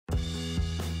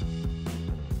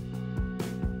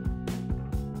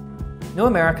New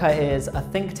America is a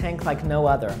think tank like no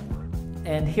other.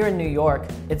 And here in New York,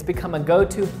 it's become a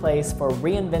go-to place for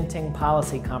reinventing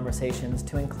policy conversations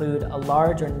to include a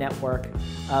larger network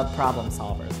of problem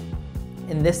solvers.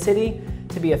 In this city,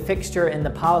 to be a fixture in the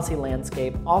policy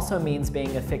landscape also means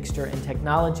being a fixture in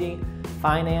technology,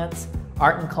 finance,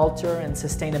 art and culture, and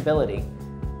sustainability.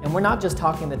 And we're not just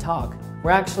talking the talk,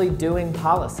 we're actually doing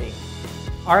policy.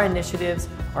 Our initiatives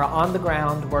are on the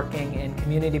ground working in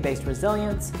community-based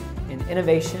resilience, in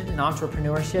innovation and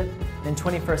entrepreneurship, and in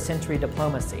 21st century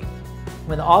diplomacy.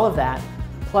 With all of that,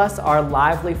 plus our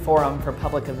lively forum for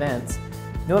public events,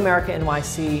 New America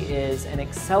NYC is an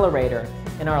accelerator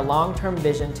in our long-term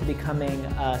vision to becoming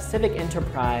a civic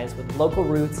enterprise with local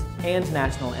roots and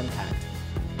national impact.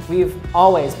 We've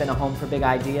always been a home for big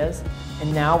ideas,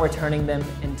 and now we're turning them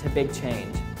into big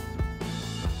change.